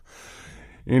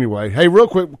Anyway, hey, real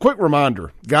quick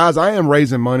reminder. Guys, I am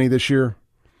raising money this year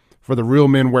for the Real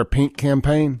Men Wear Pink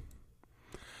campaign.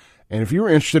 And if you're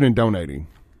interested in donating,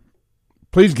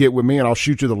 please get with me and I'll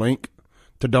shoot you the link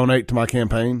to donate to my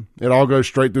campaign. It all goes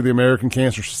straight through the American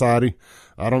Cancer Society.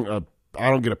 I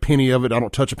don't get a penny of it. I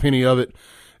don't touch a penny of it.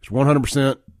 It's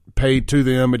 100% paid to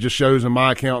them. It just shows in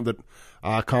my account that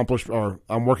I accomplished or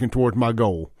I'm working towards my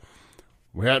goal.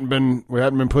 We hadn't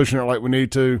been pushing it like we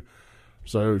need to.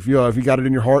 So if you got it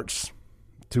in your hearts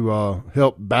to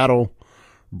help battle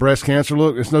breast cancer,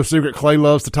 look, it's no secret Clay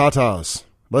loves the Tatas.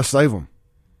 Let's save them.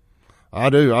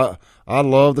 I do. I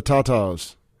love the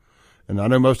Tatas, and I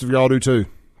know most of y'all do too.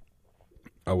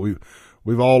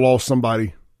 We've all lost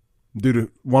somebody due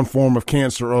to one form of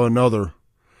cancer or another,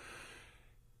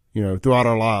 throughout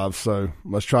our lives. So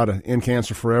let's try to end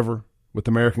cancer forever with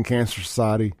the American Cancer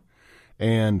Society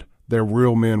and their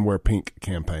Real Men Wear Pink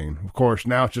campaign. Of course,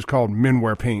 now it's just called Men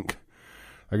Wear Pink.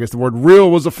 I guess the word real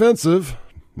was offensive.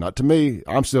 Not to me.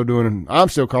 I'm still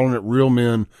calling it Real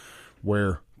Men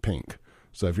Wear Pink.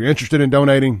 So if you're interested in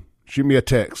donating, shoot me a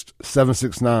text,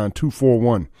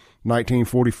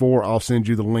 769-241-1944. I'll send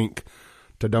you the link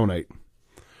to donate.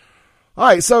 All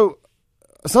right, so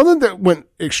something that went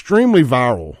extremely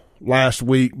viral last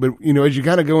week, but, as you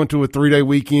kind of go into a 3-day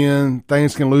weekend,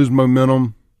 things can lose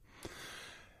momentum.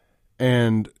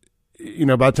 And,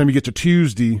 by the time you get to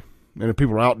Tuesday and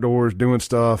people are outdoors doing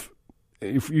stuff,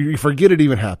 you forget it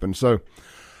even happened. So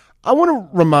I want to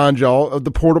remind y'all of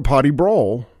the Porta Potty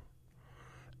Brawl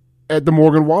at the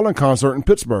Morgan Wallen concert in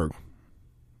Pittsburgh.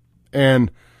 And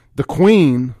the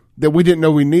queen that we didn't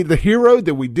know we needed, the hero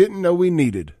that we didn't know we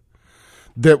needed,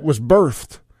 that was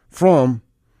birthed from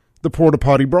the Porta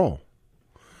Potty Brawl,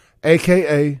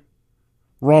 a.k.a.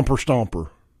 Romper Stomper.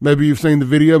 Maybe you've seen the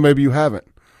video, maybe you haven't.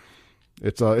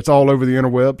 It's all over the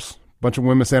interwebs. Bunch of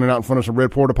women standing out in front of some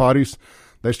red porta potties.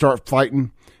 They start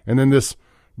fighting, and then this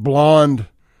blonde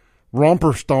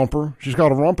romper stomper, she's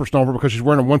called a romper stomper because she's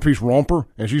wearing a one-piece romper,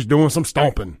 and she's doing some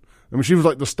stomping. I mean, she was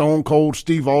like the Stone Cold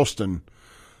Steve Austin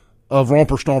of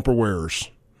romper stomper wearers.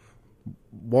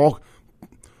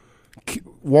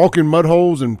 Walking mud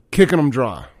holes and kicking them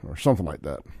dry, or something like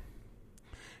that.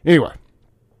 Anyway,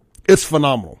 it's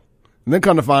phenomenal. And then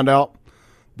come to find out,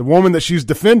 the woman that she's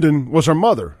defending was her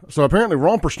mother. So apparently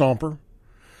Romper Stomper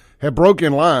had broke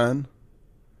in line,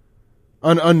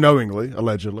 unknowingly,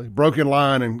 allegedly, broke in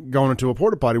line and gone into a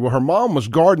porta potty. Well, her mom was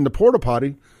guarding the porta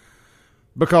potty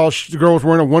because the girl was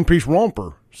wearing a one-piece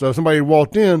romper. So if somebody had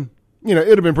walked in, it'd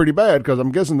have been pretty bad because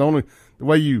I'm guessing the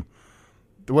way you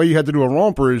had to do a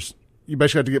romper is you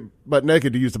basically had to get butt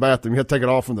naked to use the bathroom. You had to take it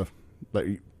off from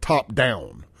the top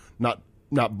down, not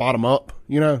bottom up,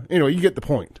 Anyway, you get the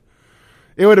point.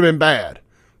 It would have been bad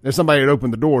if somebody had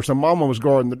opened the door. So Mama was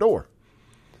guarding the door.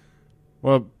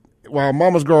 Well, while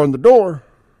Mama's guarding the door,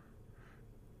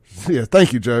 yeah,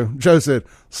 thank you, Joe. Joe said,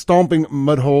 stomping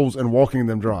mud holes and walking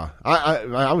them dry.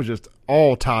 I was just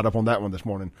all tied up on that one this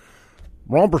morning.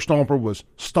 Romper Stomper was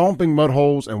stomping mud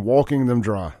holes and walking them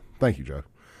dry. Thank you, Joe,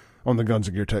 on the Guns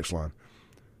and Gear text line.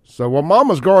 So while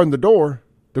Mama's guarding the door,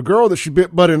 the girl that she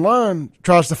bit butt in line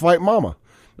tries to fight Mama.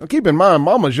 Now, keep in mind,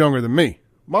 Mama's younger than me.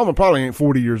 Mama probably ain't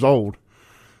 40 years old.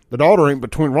 The daughter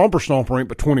Romper Stomper ain't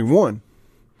but 21.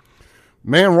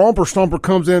 Man, Romper Stomper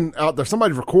comes in out there.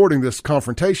 Somebody's recording this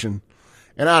confrontation,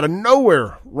 and out of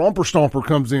nowhere, Romper Stomper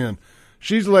comes in.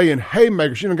 She's laying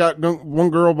haymakers. She done got one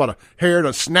girl by the hair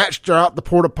and snatched her out the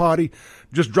porta potty,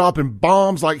 just dropping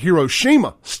bombs like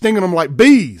Hiroshima, stinging them like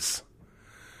bees.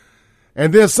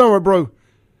 And then somewhere, bro,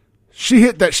 she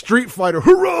hit that Street Fighter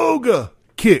Hiroga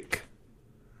kick.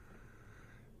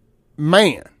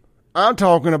 Man, I'm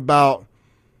talking about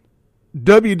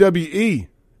WWE,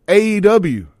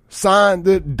 AEW, signed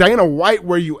the Dana White,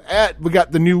 where you at? We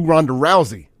got the new Ronda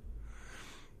Rousey.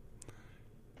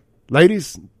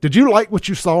 Ladies, did you like what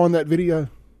you saw in that video?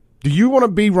 Do you want to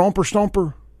be Romper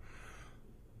Stomper?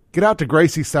 Get out to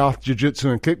Gracie South Jiu-Jitsu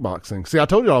and Kickboxing. See, I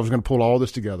told you I was going to pull all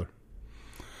this together.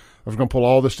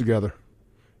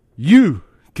 You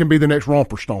can be the next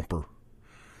Romper Stomper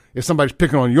if somebody's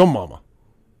picking on your mama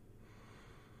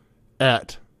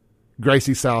at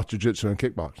Gracie South Jiu-Jitsu and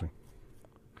Kickboxing.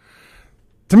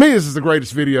 To me, this is the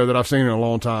greatest video that I've seen in a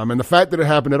long time. And the fact that it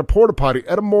happened at a porta potty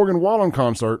at a Morgan Wallen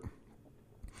concert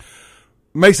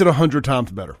makes it 100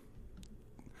 times better.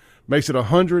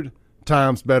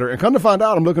 And come to find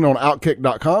out, I'm looking on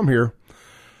Outkick.com here.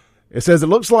 It says it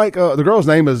looks like the girl's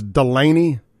name is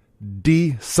Delaney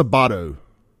D. Sabato.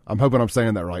 I'm hoping I'm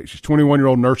saying that right. She's a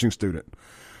 21-year-old nursing student.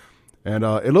 And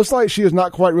it looks like she is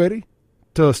not quite ready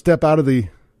to step out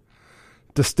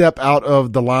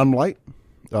of the limelight.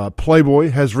 Playboy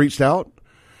has reached out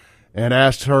and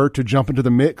asked her to jump into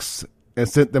the mix and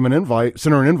sent her an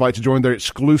invite to join their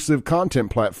exclusive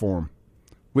content platform,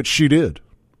 which she did.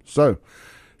 So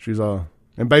she's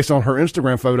and based on her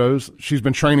Instagram photos, she's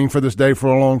been training for this day for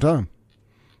a long time.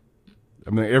 I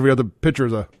mean, every other picture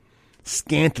is a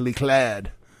scantily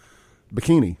clad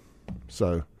bikini.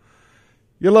 So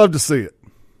you love to see it.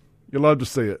 You love to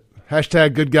see it.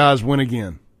 Hashtag good guys win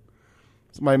again.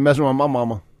 Somebody messing with my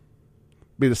mama.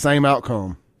 Be the same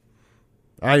outcome.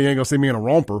 You ain't going to see me in a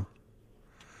romper.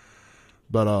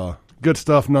 But good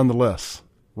stuff nonetheless.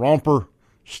 Romper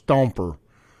Stomper.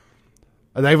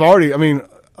 They've already,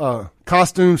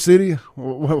 Costume City.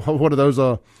 What are those?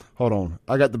 Hold on.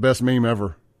 I got the best meme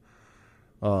ever.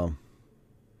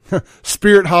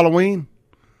 Spirit Halloween.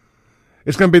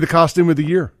 It's going to be the costume of the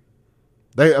year.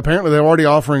 They're already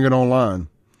offering it online.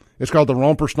 It's called the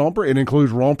Romper Stomper. It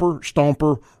includes romper,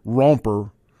 stomper,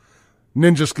 romper.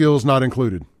 Ninja skills not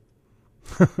included.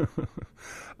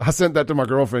 I sent that to my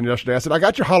girlfriend yesterday. I said, I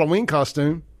got your Halloween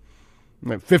costume.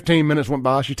 15 minutes went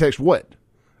by. She texted, what?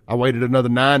 I waited another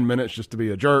 9 minutes just to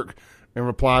be a jerk and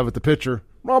replied with the picture,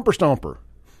 Romper Stomper.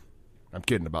 I'm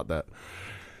kidding about that.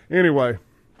 Anyway,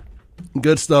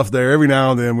 good stuff there. Every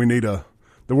now and then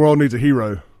the world needs a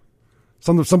hero.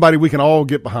 Somebody we can all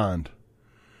get behind.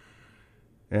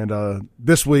 And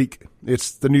this week,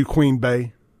 it's the new Queen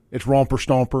Bey. It's Romper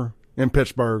Stomper in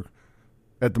Pittsburgh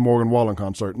at the Morgan Wallen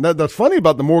concert. And that's funny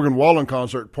about the Morgan Wallen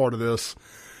concert part of this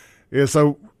is,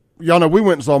 so y'all know we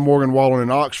went and saw Morgan Wallen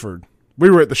in Oxford. We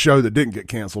were at the show that didn't get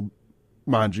canceled,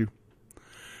 mind you.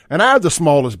 And I have the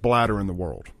smallest bladder in the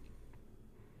world.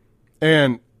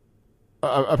 And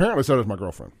apparently so does my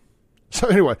girlfriend. So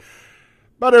anyway,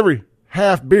 about every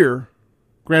half beer,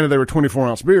 granted they were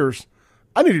 24-ounce beers,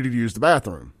 I needed to use the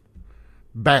bathroom.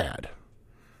 Bad.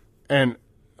 And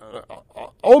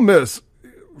Ole Miss,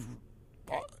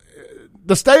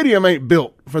 the stadium ain't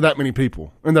built for that many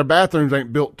people, and their bathrooms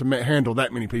ain't built to handle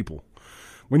that many people.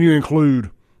 When you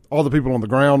include all the people on the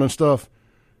ground and stuff,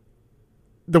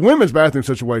 the women's bathroom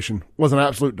situation was an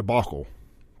absolute debacle.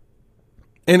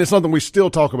 And it's something we still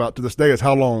talk about to this day, is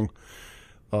how long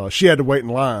she had to wait in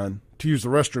line to use the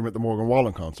restroom at the Morgan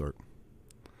Wallen concert.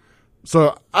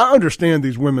 So I understand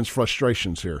these women's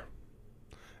frustrations here.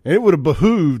 And it would have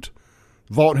behooved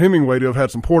Vaught Hemingway to have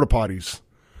had some porta potties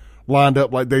lined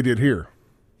up like they did here.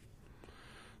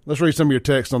 Let's read some of your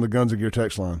texts on the Guns and Gear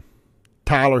text line.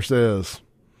 Tyler says,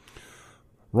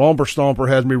 Romper Stomper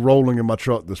has me rolling in my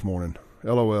truck this morning.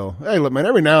 LOL. Hey, look, man,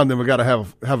 every now and then we got to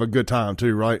have a good time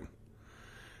too, right?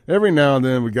 Every now and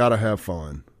then we got to have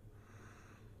fun.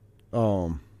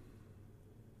 All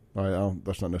right,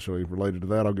 that's not necessarily related to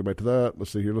that. I'll get back to that.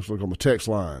 Let's see here. Let's look on the text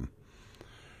line.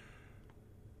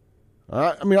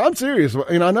 I'm serious.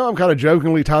 I know I'm kind of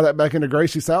jokingly tie that back into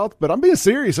Gracie South, but I'm being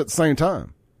serious at the same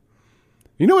time.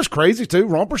 You know what's crazy, too?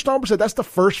 Romper Stomper said that's the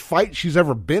first fight she's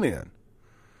ever been in.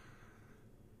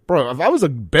 Bro, if I was a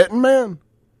betting man,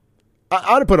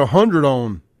 I'd have put 100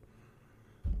 on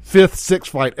 5th, 6th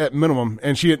fight at minimum,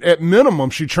 and at minimum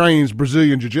she trains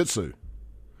Brazilian Jiu-Jitsu.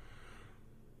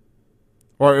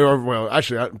 Or well,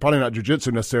 actually, probably not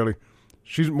jiu-jitsu necessarily.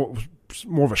 She's more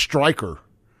of a striker.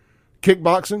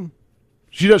 Kickboxing.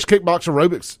 She does kickbox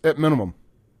aerobics at minimum.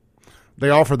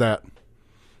 They offer that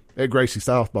at Gracie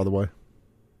South, by the way.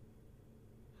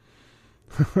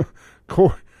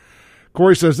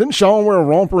 Corey says, didn't Sean wear a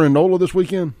romper in NOLA this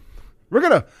weekend? We're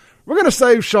gonna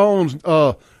save Sean's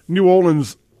New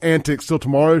Orleans antics till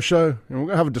tomorrow's show, and we're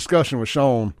gonna have a discussion with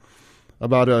Sean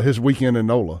about his weekend in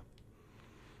NOLA.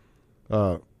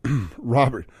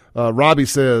 Robbie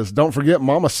says, don't forget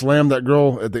Mama slammed that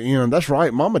girl at the end. That's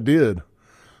right, Mama did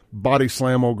body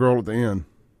slam old girl at the end.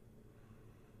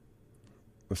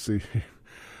 Let's see.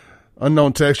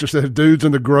 Unknown texture says, dudes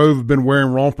in the Grove have been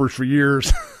wearing rompers for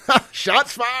years.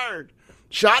 Shots fired.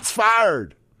 Shots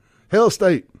fired. Hell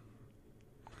State.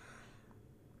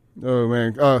 Oh,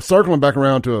 man. Circling back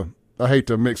around to I hate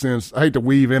to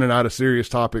weave in and out of serious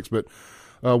topics, but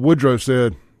Woodrow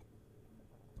said,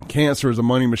 cancer is a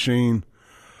money machine.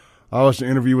 I was to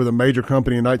interview with a major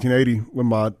company in 1980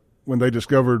 when they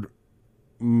discovered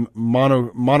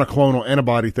monoclonal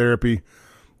antibody therapy,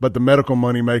 but the medical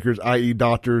money makers, i.e.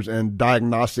 doctors and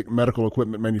diagnostic medical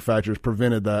equipment manufacturers,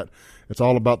 prevented that. It's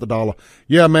all about the dollar.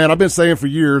 Yeah, man, I've been saying for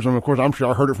years, and of course I'm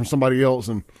sure I heard it from somebody else,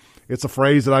 and it's a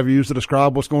phrase that I've used to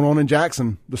describe what's going on in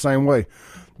Jackson the same way.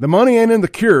 The money ain't in the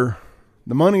cure.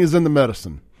 The money is in the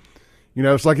medicine. You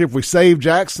know, it's like if we save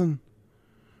Jackson,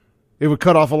 it would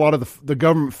cut off a lot of the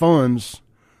government funds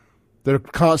that are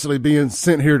constantly being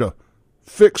sent here to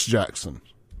fix Jackson.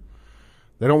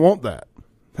 They don't want that.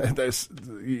 There's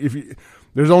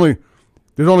only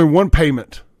one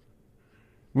payment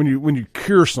when you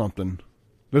cure something,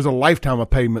 there's a lifetime of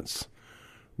payments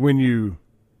when you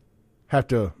have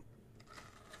to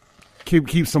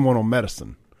keep someone on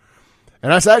medicine.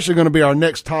 And that's actually going to be our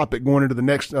next topic going into the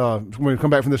next, when we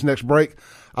come back from this next break.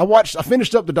 I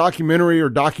finished up the documentary or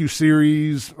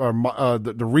docu-series or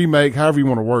the remake, however you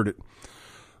want to word it,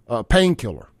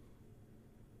 Painkiller.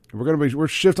 We're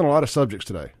shifting a lot of subjects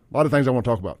today. A lot of things I want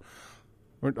to talk about.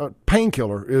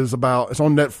 Painkiller it's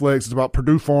on Netflix. It's about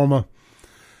Purdue Pharma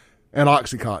and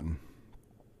OxyContin.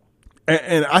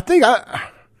 And I think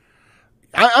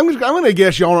I'm going to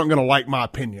guess y'all aren't going to like my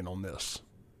opinion on this.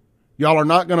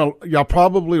 Y'all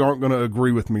probably aren't going to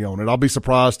agree with me on it. I'll be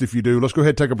surprised if you do. Let's go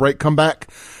ahead and take a break, come back,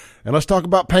 and let's talk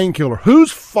about Painkiller.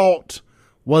 Whose fault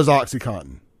was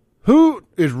OxyContin? Who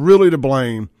is really to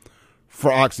blame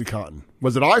for OxyContin?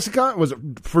 Was it OxyContin? Was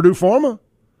it Purdue Pharma?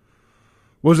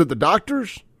 Was it the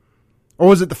doctors? Or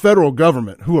was it the federal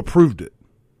government who approved it?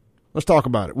 Let's talk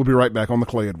about it. We'll be right back on The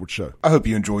Clay Edwards Show. I hope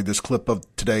you enjoyed this clip of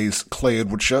today's Clay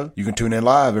Edwards Show. You can tune in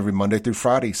live every Monday through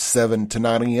Friday, 7 to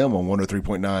 9 a.m. on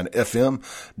 103.9 FM,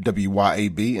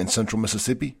 WYAB in Central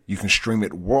Mississippi. You can stream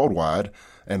it worldwide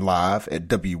and live at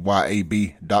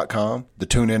WYAB.com, the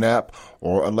TuneIn app,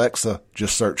 or Alexa.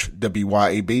 Just search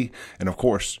WYAB. And of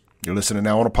course, you're listening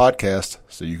now on a podcast,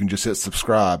 so you can just hit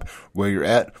subscribe where you're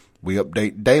at. We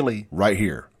update daily right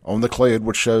here on The Clay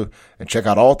Edwards Show, and check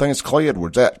out all things Clay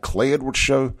Edwards at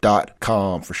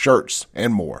ClayEdwardsShow.com for shirts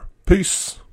and more. Peace.